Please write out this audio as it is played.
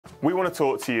We want to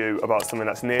talk to you about something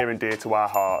that's near and dear to our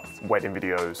hearts, wedding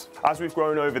videos. As we've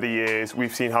grown over the years,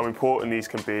 we've seen how important these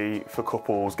can be for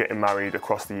couples getting married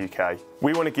across the UK.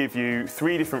 We want to give you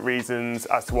 3 different reasons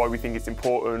as to why we think it's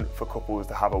important for couples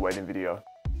to have a wedding video.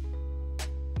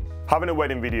 Having a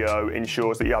wedding video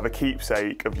ensures that you have a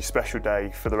keepsake of your special day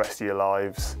for the rest of your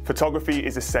lives. Photography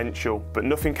is essential, but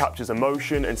nothing captures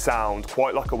emotion and sound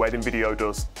quite like a wedding video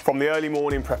does. From the early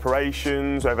morning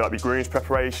preparations, whether that be groom's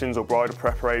preparations or bridal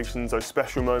preparations, those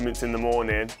special moments in the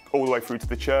morning, all the way through to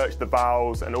the church, the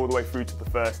vows, and all the way through to the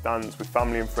first dance with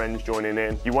family and friends joining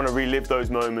in. You want to relive those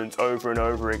moments over and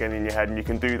over again in your head, and you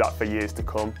can do that for years to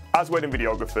come. As wedding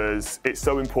videographers, it's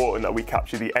so important that we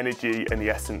capture the energy and the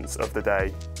essence of the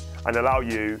day and allow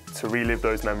you to relive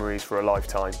those memories for a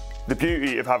lifetime. The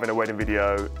beauty of having a wedding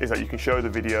video is that you can show the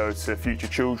video to future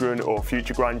children or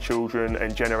future grandchildren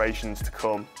and generations to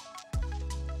come.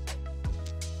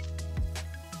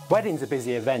 Weddings are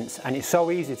busy events and it's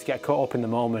so easy to get caught up in the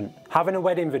moment. Having a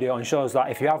wedding video ensures that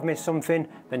if you have missed something,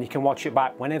 then you can watch it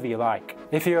back whenever you like.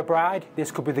 If you're a bride,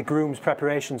 this could be the groom's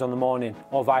preparations on the morning,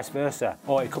 or vice versa.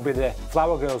 Or it could be the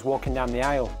flower girls walking down the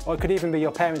aisle. Or it could even be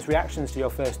your parents' reactions to your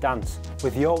first dance.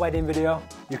 With your wedding video,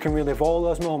 you can relive all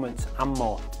those moments and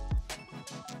more.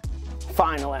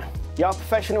 Finally, your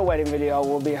professional wedding video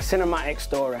will be a cinematic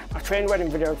story. A trained wedding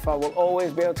videographer will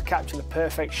always be able to capture the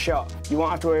perfect shot. You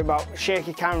won't have to worry about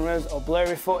shaky cameras or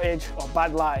blurry footage or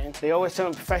bad lighting. They always turn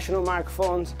on professional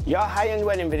microphones. Your high-end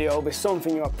wedding video will be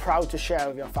something you are proud to share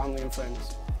with your family and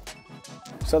friends.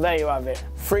 So there you have it,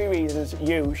 3 reasons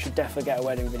you should definitely get a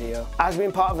wedding video. As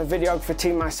being part of a videographer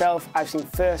team myself, I've seen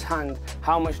firsthand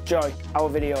how much joy our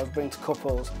videos bring to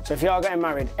couples. So if you're getting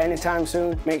married anytime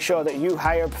soon, make sure that you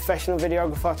hire a professional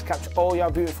videographer to capture all your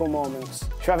beautiful moments.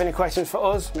 If you have any questions for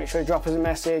us, make sure you drop us a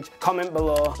message, comment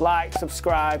below, like,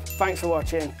 subscribe. Thanks for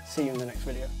watching, see you in the next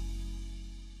video.